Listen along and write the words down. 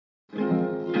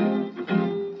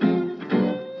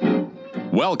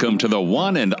Welcome to the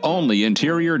one and only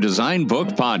Interior Design Book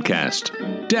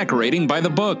Podcast, Decorating by the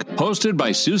Book, hosted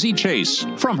by Susie Chase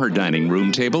from her dining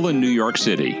room table in New York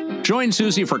City. Join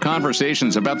Susie for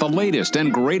conversations about the latest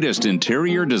and greatest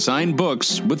interior design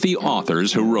books with the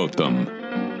authors who wrote them.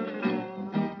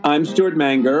 I'm Stuart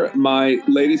Manger. My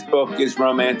latest book is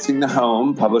Romancing the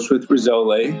Home, published with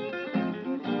Rizzoli.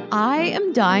 I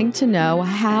am dying to know,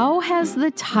 how has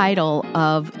the title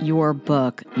of your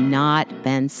book not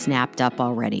been snapped up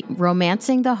already?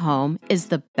 Romancing the Home is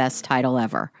the best title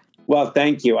ever. Well,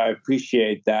 thank you. I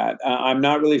appreciate that. I'm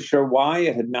not really sure why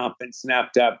it had not been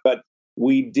snapped up, but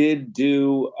we did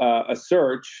do a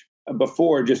search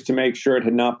before just to make sure it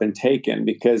had not been taken,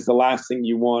 because the last thing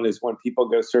you want is when people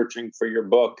go searching for your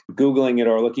book, Googling it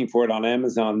or looking for it on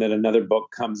Amazon, that another book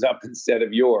comes up instead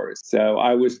of yours. So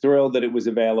I was thrilled that it was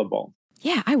available.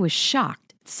 Yeah, I was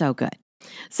shocked. It's so good.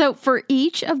 So for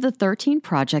each of the 13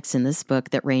 projects in this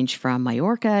book that range from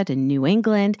Mallorca to New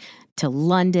England to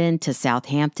London to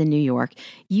Southampton, New York,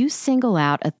 you single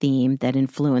out a theme that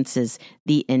influences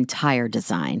the entire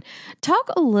design. Talk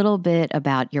a little bit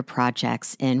about your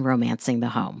projects in Romancing the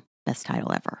Home. Best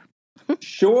title ever.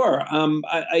 Sure.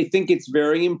 I think it's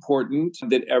very important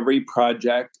that every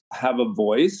project have a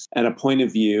voice and a point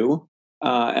of view.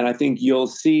 And I think you'll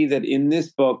see that in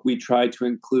this book, we try to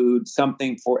include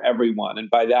something for everyone.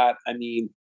 And by that, I mean,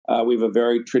 we have a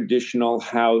very traditional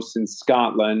house in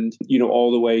Scotland,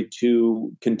 all the way to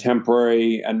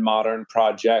contemporary and modern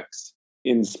projects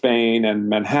in Spain and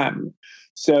Manhattan.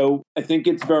 So I think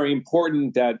it's very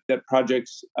important that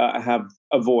projects have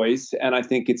a voice. And I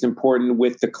think it's important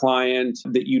with the client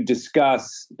that you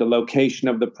discuss the location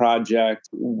of the project,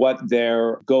 what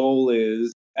their goal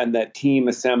is, and that team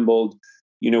assembled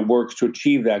works to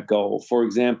achieve that goal. For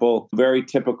example, very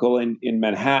typical in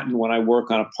Manhattan, when I work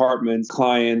on apartments,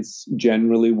 clients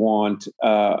generally want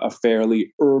a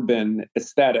fairly urban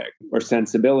aesthetic or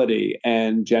sensibility.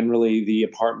 And generally, the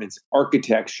apartment's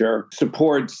architecture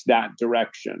supports that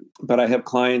direction. But I have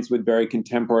clients with very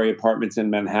contemporary apartments in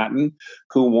Manhattan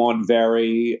who want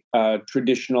very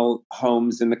traditional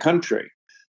homes in the country.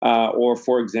 Or,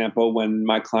 for example, when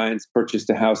my clients purchased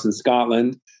a house in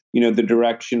Scotland, the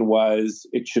direction was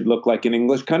it should look like an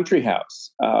English country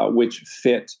house, which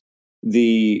fit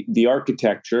the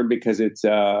architecture, because it's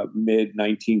a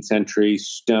mid-19th century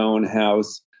stone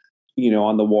house,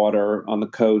 on the water, on the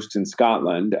coast in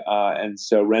Scotland. And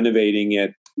so renovating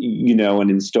it, and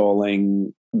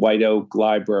installing white oak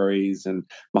libraries and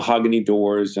mahogany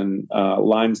doors and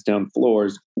limestone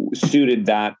floors suited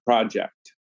that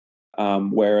project.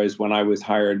 Whereas when I was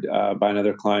hired by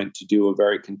another client to do a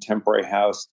very contemporary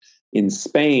house in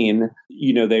Spain,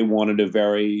 they wanted a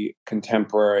very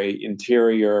contemporary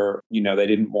interior. They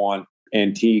didn't want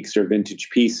antiques or vintage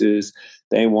pieces.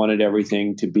 They wanted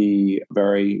everything to be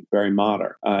very, very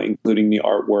modern, including the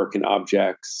artwork and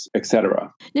objects,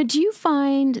 etc. Now, do you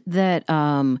find that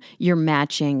you're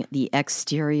matching the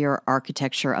exterior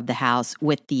architecture of the house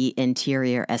with the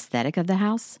interior aesthetic of the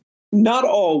house? Not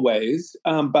always,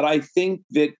 but I think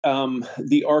that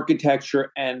the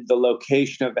architecture and the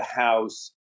location of the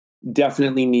house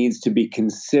definitely needs to be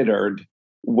considered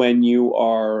when you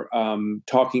are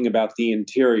talking about the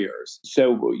interiors.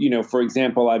 So, for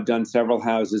example, I've done several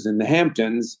houses in the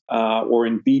Hamptons or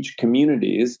in beach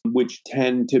communities, which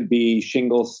tend to be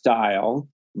shingle style,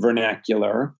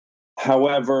 vernacular.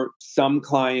 However, some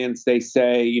clients, they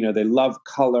say, they love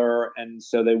color, and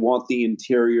so they want the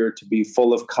interior to be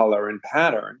full of color and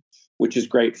pattern, which is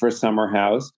great for a summer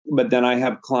house. But then I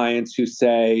have clients who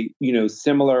say,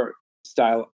 similar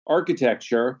style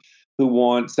architecture, who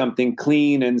want something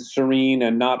clean and serene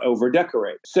and not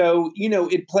over-decorate. So,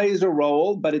 it plays a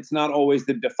role, but it's not always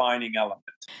the defining element.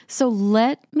 So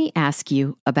let me ask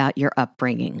you about your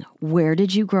upbringing. Where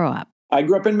did you grow up? I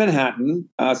grew up in Manhattan,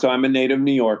 so I'm a native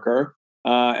New Yorker,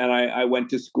 and I went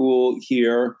to school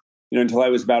here, until I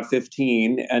was about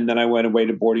 15, and then I went away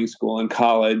to boarding school and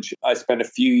college. I spent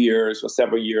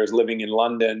several years living in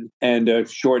London and a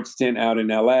short stint out in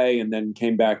LA, and then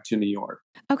came back to New York.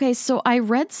 Okay, so I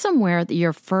read somewhere that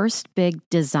your first big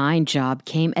design job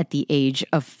came at the age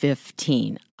of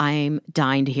 15. I'm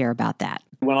dying to hear about that.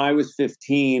 When I was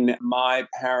 15, my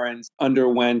parents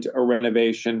underwent a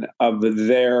renovation of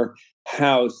their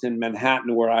house in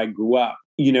Manhattan where I grew up.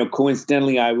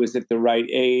 Coincidentally, I was at the right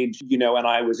age, and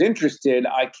I was interested.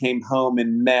 I came home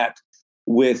and met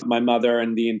with my mother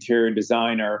and the interior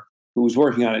designer who was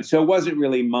working on it. So it wasn't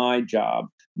really my job,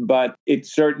 but it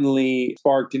certainly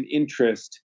sparked an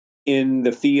interest in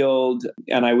the field,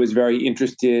 and I was very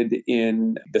interested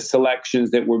in the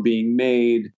selections that were being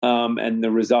made and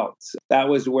the results. That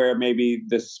was where maybe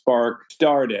the spark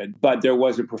started, but there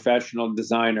was a professional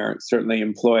designer certainly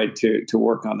employed to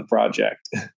work on the project.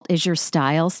 Is your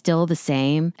style still the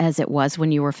same as it was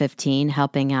when you were 15,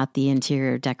 helping out the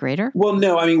interior decorator? Well,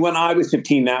 no, I mean, when I was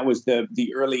 15, that was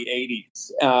the early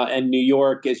 80s. And New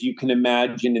York, as you can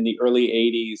imagine, in the early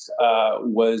 80s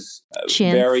was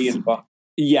very involved.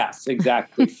 Yes,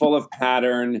 exactly. Full of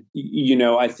pattern.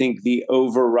 I think the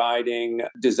overriding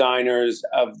designers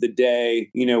of the day,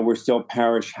 were still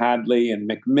Parrish Hadley and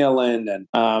Macmillan and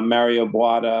Mario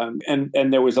Boada.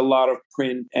 And there was a lot of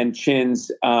print and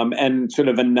chintz and sort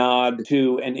of a nod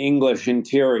to an English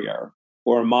interior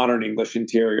or a modern English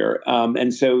interior.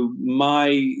 And so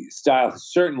my style has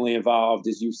certainly evolved,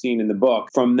 as you've seen in the book,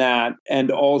 from that. And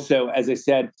also, as I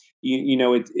said,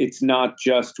 it's not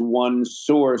just one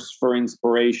source for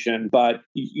inspiration, but,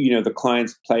 the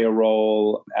clients play a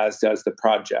role, as does the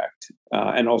project.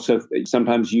 And also,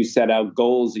 sometimes you set out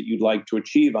goals that you'd like to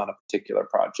achieve on a particular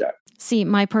project. See,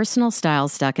 my personal style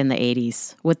stuck in the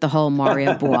 80s with the whole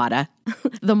Mario Boada.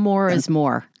 The more is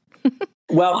more.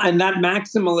 Well, and that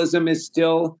maximalism is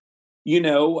still,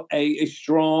 a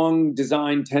strong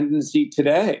design tendency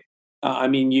today. I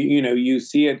mean, you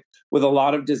see it with a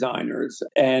lot of designers,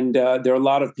 and there are a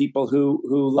lot of people who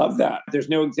love that. There's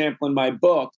no example in my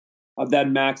book of that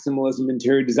maximalism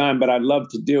interior design, but I'd love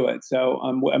to do it. So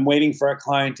I'm waiting for a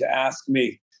client to ask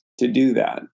me to do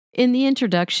that. In the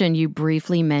introduction, you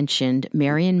briefly mentioned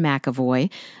Marion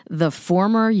McAvoy, the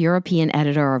former European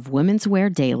editor of Women's Wear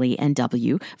Daily and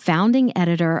W, founding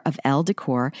editor of Elle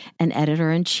Decor, and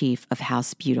editor-in-chief of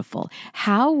House Beautiful.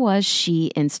 How was she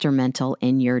instrumental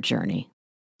in your journey?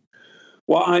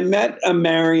 Well, I met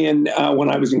Marion when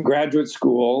I was in graduate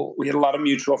school. We had a lot of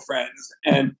mutual friends,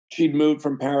 and she'd moved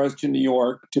from Paris to New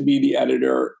York to be the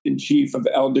editor-in-chief of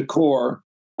Elle Decor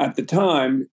at the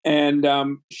time. And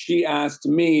she asked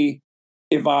me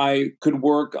if I could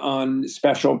work on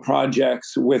special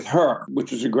projects with her,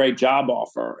 which was a great job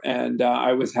offer. And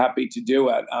I was happy to do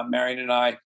it. Marion and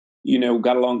I,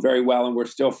 got along very well, and we're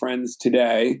still friends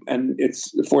today. And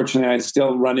fortunately, I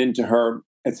still run into her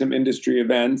at some industry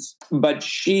events. But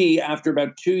she, after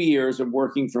about 2 years of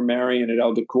working for Marion at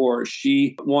Elle Decor,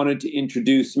 she wanted to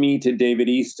introduce me to David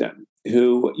Easton,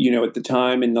 who, at the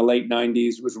time in the late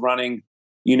 90s was running,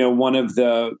 one of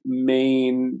the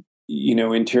main,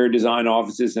 interior design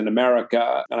offices in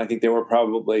America. And I think there were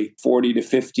probably 40 to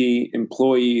 50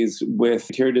 employees with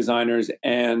interior designers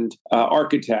and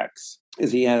architects,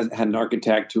 as he had an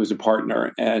architect who was a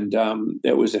partner. And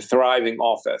it was a thriving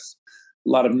office. A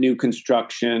lot of new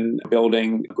construction,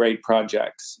 building great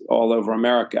projects all over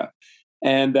America.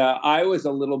 And I was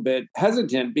a little bit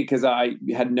hesitant because I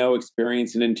had no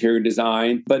experience in interior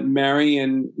design. But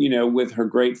Marion, with her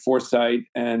great foresight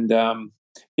and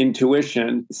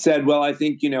intuition, said, well, I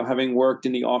think, having worked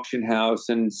in the auction house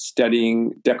and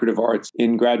studying decorative arts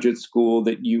in graduate school,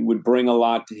 that you would bring a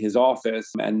lot to his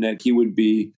office and that he would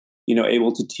be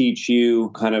able to teach you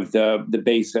kind of the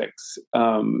basics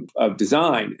of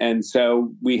design. And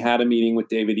so we had a meeting with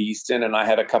David Easton, and I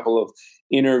had a couple of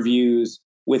interviews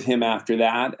with him after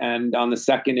that. And on the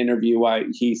second interview,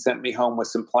 he sent me home with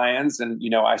some plans, and,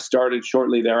 I started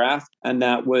shortly thereafter. And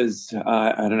that was,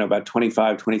 about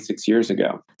 25, 26 years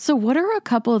ago. So what are a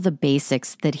couple of the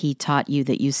basics that he taught you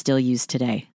that you still use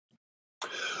today?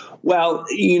 Well,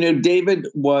 David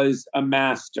was a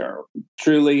master,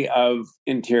 truly, of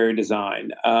interior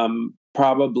design,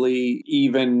 probably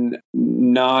even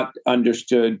not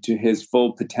understood to his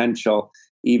full potential,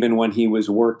 even when he was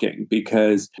working,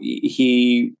 because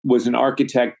he was an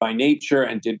architect by nature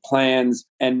and did plans.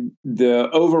 And the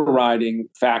overriding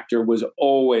factor was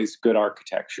always good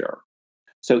architecture.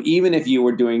 So even if you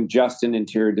were doing just an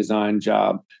interior design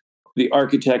job, the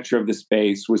architecture of the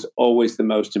space was always the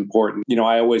most important.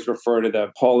 I always refer to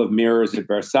the Hall of Mirrors at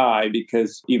Versailles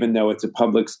because even though it's a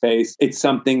public space, it's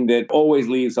something that always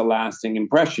leaves a lasting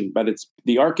impression, but it's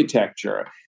the architecture.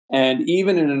 And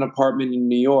even in an apartment in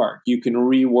New York, you can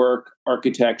rework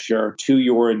architecture to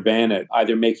your advantage,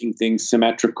 either making things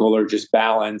symmetrical or just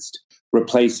balanced,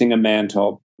 replacing a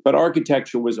mantle. But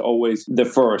architecture was always the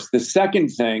first. The second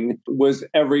thing was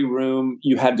every room,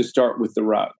 you had to start with the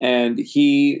rug. And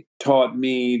he taught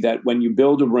me that when you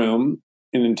build a room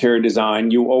in interior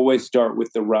design, you always start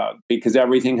with the rug because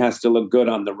everything has to look good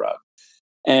on the rug.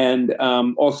 And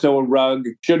also a rug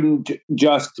shouldn't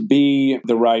just be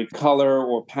the right color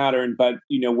or pattern, but,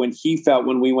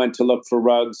 when we went to look for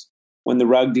rugs when the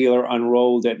rug dealer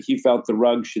unrolled it, he felt the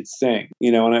rug should sing,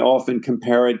 and I often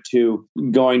compare it to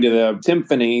going to the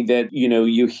symphony that,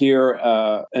 you hear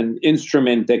an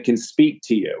instrument that can speak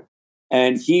to you.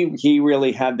 And he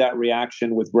really had that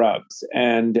reaction with rugs.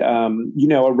 And,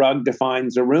 a rug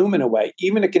defines a room in a way,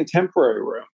 even a contemporary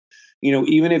room.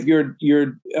 Even if you're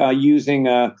using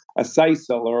a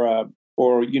sisal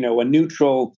or a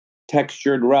neutral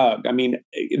textured rug, I mean,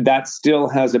 that still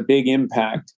has a big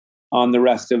impact on the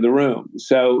rest of the room.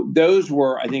 So those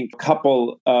were, I think, a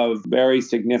couple of very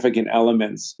significant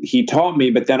elements he taught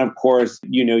me. But then, of course,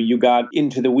 you got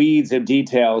into the weeds of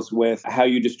details with how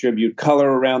you distribute color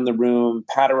around the room,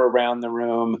 pattern around the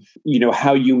room,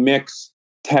 how you mix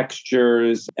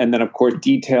textures, and then, of course,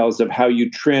 details of how you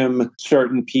trim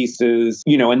certain pieces,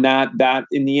 and that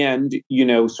in the end,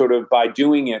 sort of by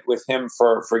doing it with him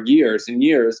for years and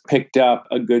years, picked up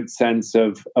a good sense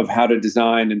of how to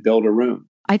design and build a room.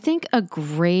 I think a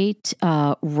great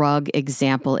rug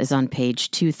example is on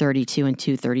page 232 and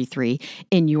 233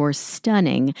 in your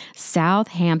stunning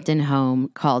Southampton home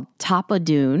called Top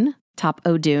O'Doone.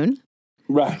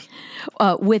 Right.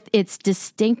 With its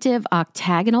distinctive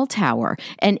octagonal tower.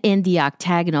 And in the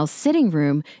octagonal sitting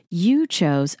room, you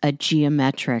chose a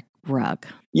geometric rug.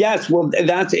 Yes. Well,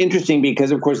 that's interesting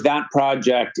because, of course, that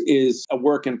project is a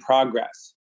work in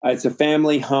progress. It's a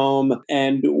family home,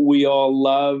 and we all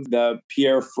love the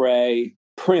Pierre Frey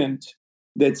print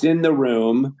that's in the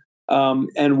room.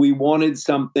 And we wanted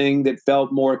something that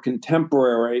felt more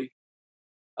contemporary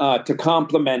to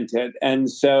complement it.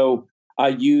 And so I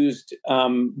used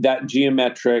that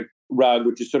geometric rug,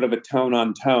 which is sort of a tone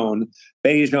on tone,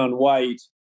 beige on white,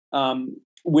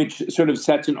 which sort of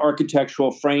sets an architectural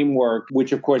framework,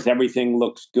 which, of course, everything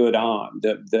looks good on.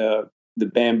 The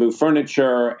bamboo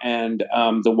furniture and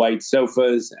the white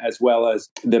sofas, as well as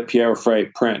the Pierre Frey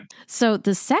print. So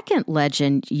the second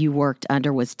legend you worked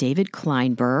under was David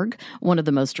Kleinberg, one of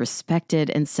the most respected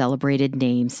and celebrated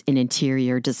names in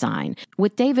interior design.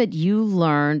 With David, you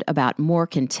learned about more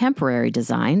contemporary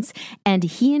designs, and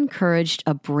he encouraged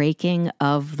a breaking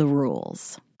of the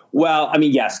rules. Well, I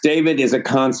mean, yes, David is a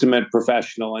consummate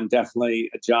professional and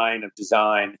definitely a giant of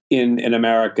design in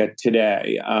America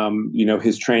today.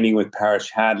 His training with Parrish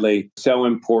Hadley, so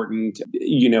important,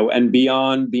 and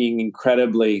beyond being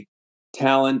incredibly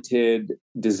talented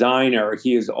designer,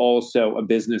 he is also a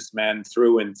businessman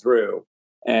through and through.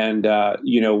 And,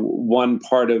 one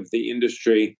part of the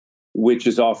industry, which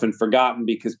is often forgotten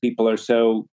because people are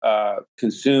so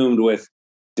consumed with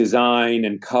design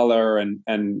and color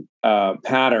and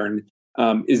pattern,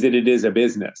 is that it is a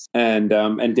business. And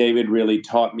David really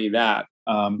taught me that,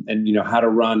 and how to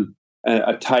run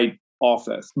a tight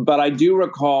office. But I do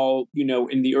recall,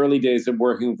 in the early days of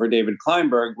working for David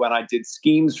Kleinberg, when I did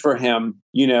schemes for him,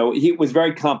 he was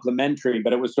very complimentary,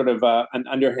 but it was sort of an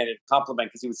underhanded compliment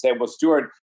because he would say, well, Stuart,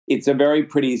 it's a very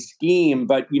pretty scheme,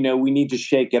 but, we need to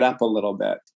shake it up a little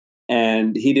bit.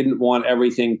 And he didn't want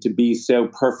everything to be so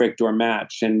perfect or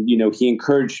matched. And, he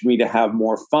encouraged me to have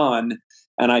more fun.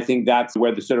 And I think that's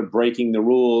where the sort of breaking the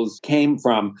rules came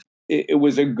from. It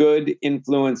was a good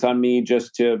influence on me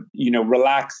just to,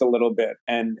 relax a little bit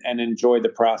and enjoy the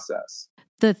process.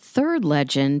 The third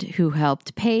legend who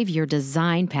helped pave your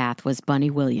design path was Bunny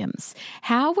Williams.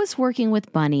 How was working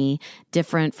with Bunny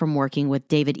different from working with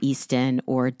David Easton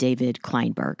or David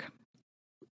Kleinberg?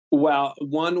 Well,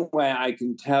 one way I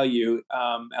can tell you,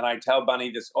 and I tell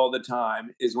Bunny this all the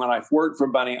time, is when I've worked for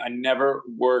Bunny, I never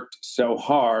worked so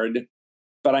hard,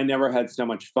 but I never had so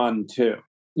much fun too.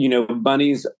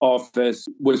 Bunny's office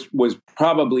was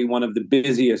probably one of the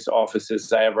busiest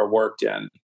offices I ever worked in.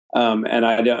 And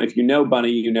I don't, if you know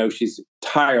Bunny, she's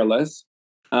tireless.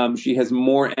 She has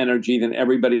more energy than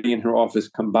everybody in her office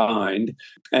combined,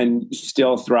 and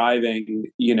still thriving,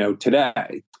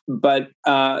 today. But,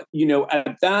 at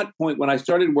that point, when I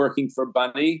started working for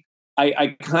Bunny,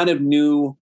 I kind of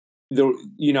knew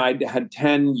I had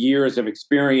 10 years of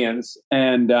experience,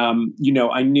 and,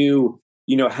 I knew,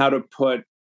 how to put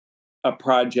a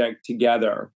project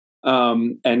together,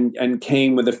 and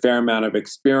came with a fair amount of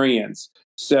experience.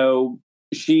 So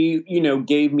she,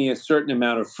 gave me a certain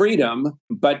amount of freedom,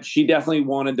 but she definitely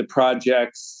wanted the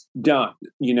projects done.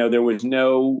 There was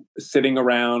no sitting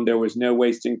around, there was no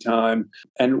wasting time.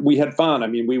 And we had fun. I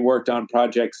mean, we worked on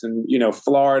projects in,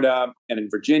 Florida and in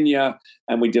Virginia,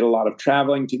 and we did a lot of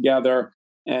traveling together.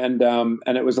 And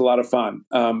it was a lot of fun.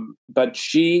 But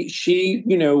she,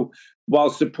 while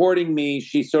supporting me,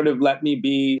 she sort of let me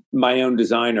be my own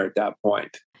designer at that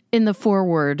point. In the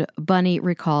foreword, Bunny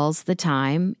recalls the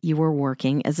time you were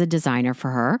working as a designer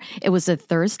for her. It was a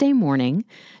Thursday morning.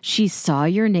 She saw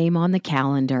your name on the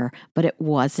calendar, but it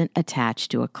wasn't attached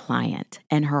to a client,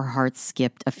 and her heart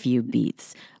skipped a few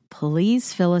beats.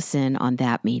 Please fill us in on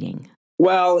that meeting.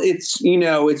 Well,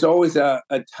 it's always a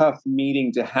tough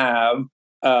meeting to have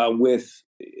with,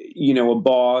 a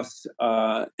boss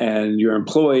and your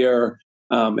employer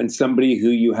and somebody who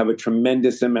you have a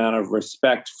tremendous amount of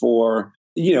respect for,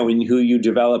 and who you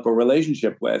develop a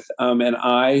relationship with. And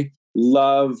I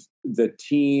love the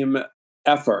team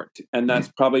effort. And that's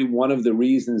probably one of the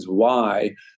reasons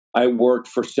why I worked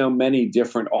for so many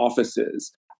different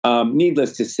offices.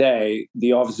 Needless to say,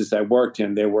 the offices I worked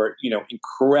in, they were,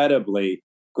 incredibly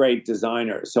great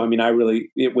designers. So,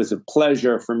 it was a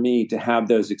pleasure for me to have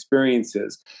those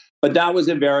experiences. But that was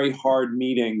a very hard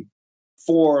meeting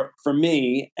for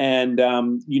me. And,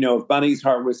 if Bunny's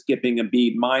heart was skipping a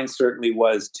beat, mine certainly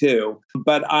was too.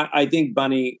 But I think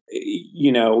Bunny,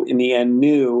 in the end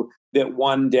knew that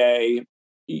one day,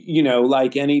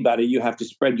 like anybody, you have to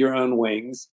spread your own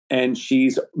wings. And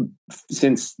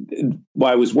since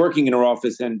I was working in her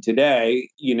office and today,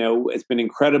 has been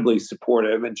incredibly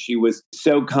supportive. And she was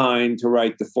so kind to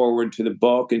write the foreword to the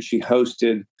book. And she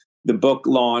hosted the book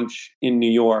launch in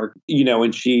New York,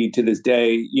 and she, to this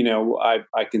day,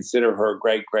 I consider her a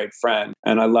great, great friend.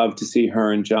 And I love to see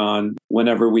her and John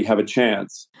whenever we have a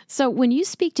chance. So when you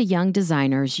speak to young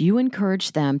designers, you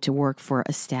encourage them to work for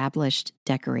established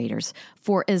decorators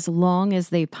for as long as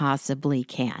they possibly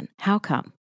can. How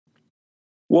come?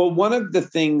 Well, one of the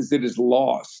things that is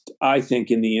lost, I think,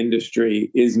 in the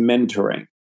industry is mentoring.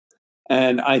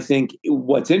 And I think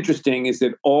what's interesting is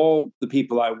that all the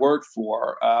people I worked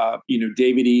for,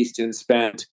 David Easton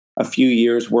spent a few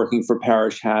years working for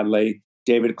Parrish Hadley.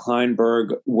 David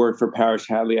Kleinberg worked for Parrish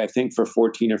Hadley, I think, for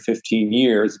 14 or 15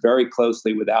 years, very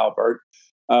closely with Albert.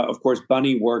 Of course,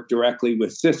 Bunny worked directly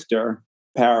with Sister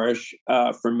Parrish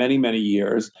for many, many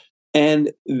years.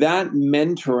 And that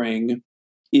mentoring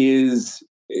is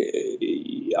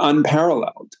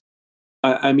unparalleled.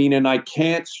 And I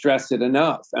can't stress it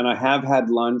enough. And I have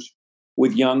had lunch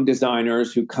with young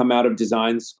designers who come out of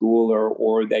design school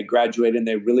or they graduate and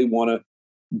they really want to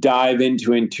dive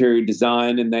into interior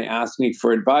design and they ask me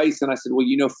for advice. And I said,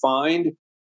 well, find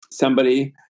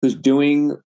somebody who's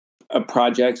doing a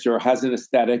project or has an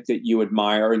aesthetic that you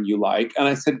admire and you like. And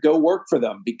I said, go work for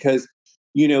them because,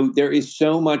 there is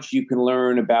so much you can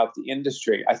learn about the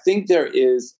industry. I think there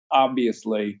is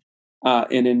obviously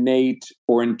an innate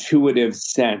or intuitive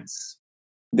sense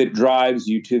that drives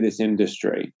you to this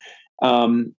industry.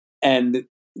 And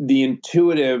the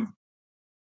intuitive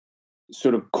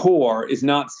sort of core is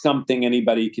not something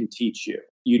anybody can teach you.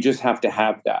 You just have to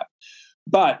have that.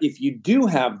 But if you do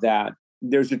have that,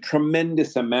 there's a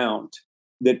tremendous amount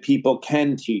that people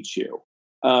can teach you.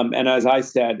 And as I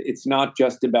said, it's not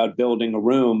just about building a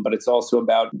room, but it's also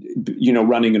about,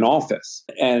 running an office.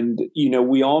 And,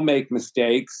 we all make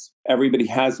mistakes. Everybody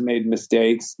has made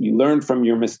mistakes. You learn from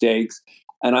your mistakes.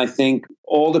 And I think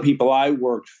all the people I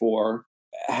worked for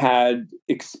had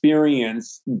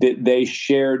experience that they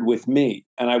shared with me.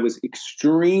 And I was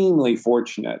extremely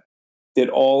fortunate that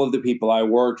all of the people I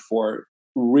worked for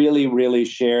really, really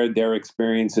shared their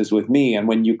experiences with me. And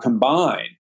when you combine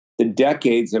the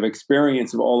decades of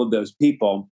experience of all of those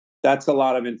people, that's a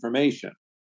lot of information.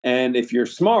 And if you're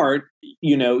smart,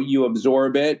 you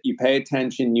absorb it, you pay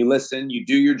attention, you listen, you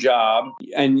do your job,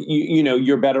 and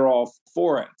you're better off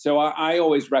for it. So I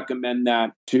always recommend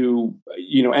that to,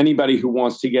 anybody who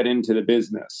wants to get into the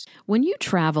business. When you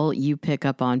travel, you pick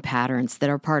up on patterns that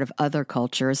are part of other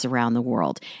cultures around the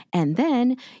world, and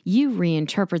then you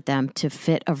reinterpret them to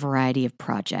fit a variety of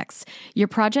projects. Your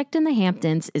project in the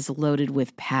Hamptons is loaded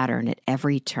with pattern at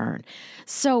every turn.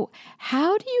 So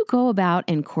how do you go about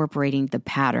incorporating the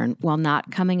pattern while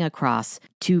not coming across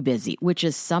too busy, which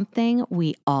is something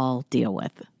we all deal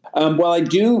with? Well, I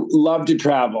do love to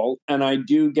travel and I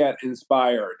do get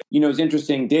inspired. It's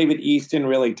interesting. David Easton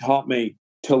really taught me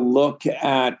to look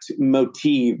at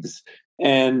motifs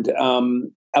and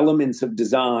elements of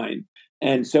design.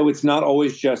 And so it's not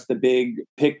always just the big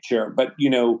picture, but,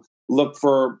 look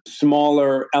for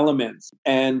smaller elements.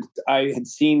 And I had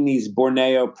seen these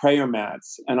Borneo prayer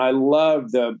mats and I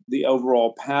loved the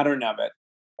overall pattern of it.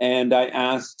 And I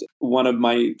asked one of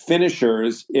my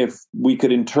finishers if we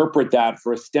could interpret that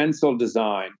for a stencil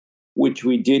design, which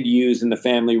we did use in the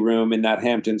family room in that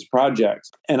Hamptons project.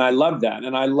 And I love that.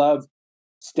 And I love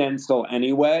stencil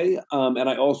anyway. And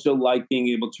I also like being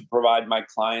able to provide my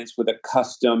clients with a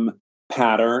custom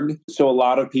pattern. So a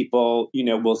lot of people,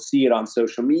 will see it on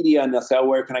social media and they'll say, oh,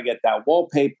 where can I get that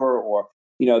wallpaper? Or,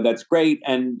 that's great.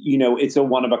 And, it's a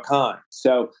one of a kind.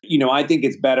 So, I think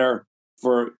it's better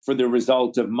for the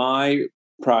result of my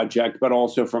project, but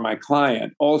also for my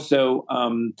client. Also,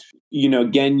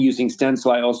 again, using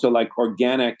stencil, I also like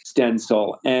organic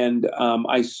stencil. And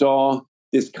I saw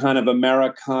this kind of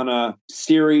Americana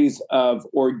series of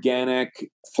organic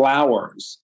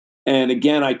flowers. And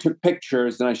again, I took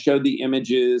pictures and I showed the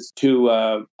images to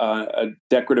a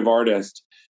decorative artist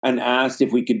and asked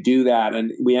if we could do that.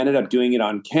 And we ended up doing it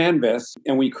on canvas.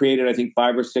 And we created, I think,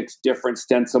 5 or 6 different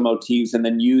stencil motifs and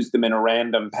then used them in a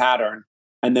random pattern.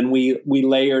 And then we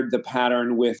layered the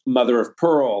pattern with mother of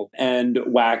pearl and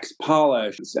wax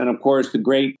polish. And of course, the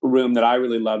great room that I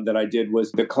really loved that I did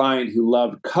was the client who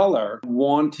loved color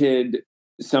wanted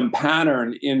some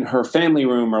pattern in her family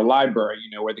room or library,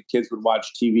 where the kids would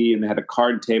watch TV and they had a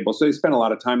card table. So they spent a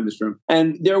lot of time in this room.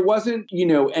 And there wasn't,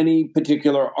 any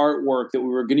particular artwork that we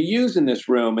were going to use in this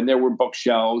room. And there were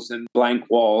bookshelves and blank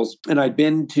walls. And I'd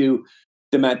been to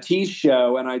the Matisse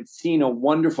show, and I'd seen a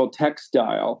wonderful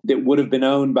textile that would have been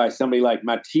owned by somebody like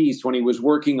Matisse when he was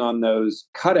working on those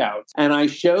cutouts. And I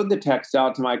showed the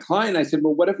textile to my client. I said,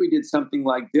 well, what if we did something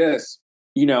like this,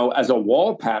 as a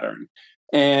wall pattern?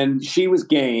 And she was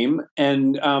game.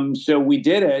 And so we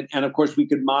did it. And of course, we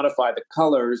could modify the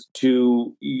colors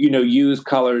to, use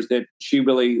colors that she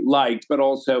really liked, but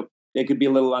also they could be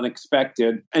a little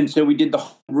unexpected. And so we did the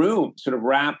whole room sort of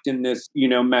wrapped in this,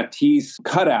 Matisse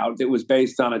cutout that was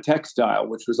based on a textile,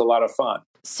 which was a lot of fun.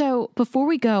 So before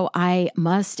we go, I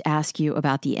must ask you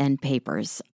about the end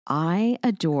papers. I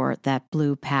adore that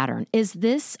blue pattern. Is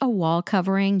this a wall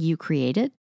covering you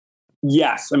created?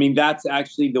 Yes. I mean, that's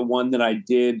actually the one that I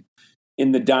did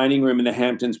in the dining room in the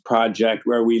Hamptons project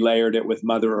where we layered it with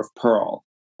mother of pearl.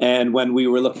 And when we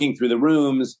were looking through the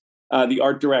rooms, the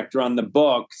art director on the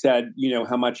book said,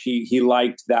 how much he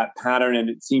liked that pattern, and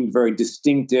it seemed very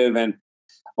distinctive and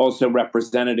also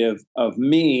representative of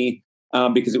me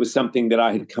because it was something that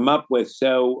I had come up with.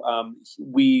 So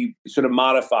we sort of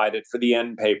modified it for the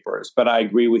end papers. But I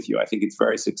agree with you. I think it's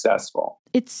very successful.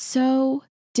 It's so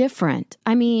different.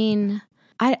 I mean,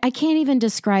 I can't even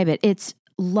describe it. It's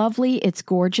lovely. It's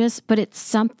gorgeous, but it's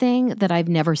something that I've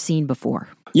never seen before.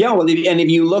 Yeah, well, if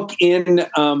you look in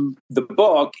the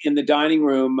book, in the dining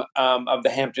room of the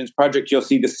Hamptons project, you'll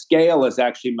see the scale is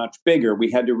actually much bigger. We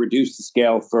had to reduce the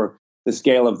scale for the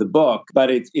scale of the book,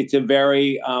 but it's a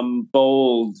very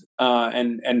bold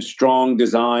and strong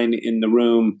design in the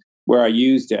room where I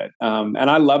used it. And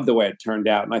I love the way it turned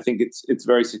out. And I think it's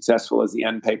very successful as the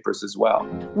end papers as well.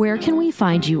 Where can we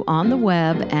find you on the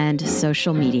web and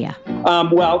social media?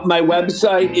 Well, my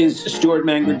website is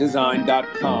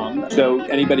stuartmangerdesign.com. So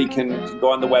anybody can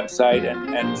go on the website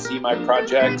and see my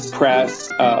projects,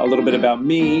 press, a little bit about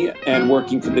me and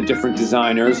working for the different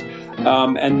designers.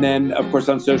 And then, of course,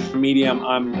 on social media,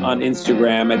 I'm on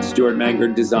Instagram at Stuart Manger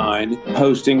Design,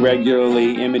 posting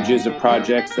regularly images of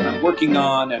projects that I'm working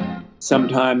on and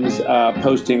sometimes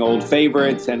posting old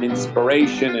favorites and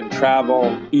inspiration and travel,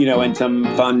 and some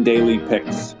fun daily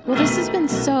pics. Well, this has been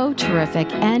so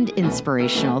terrific and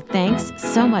inspirational. Thanks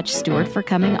so much, Stuart, for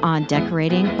coming on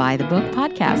Decorating by the Book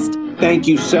podcast. Thank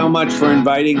you so much for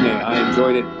inviting me. I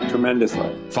enjoyed it tremendously.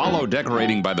 Follow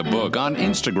Decorating by the Book on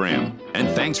Instagram. And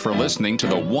thanks for listening to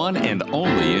the one and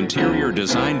only interior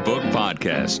design book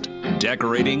podcast,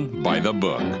 Decorating by the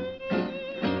Book.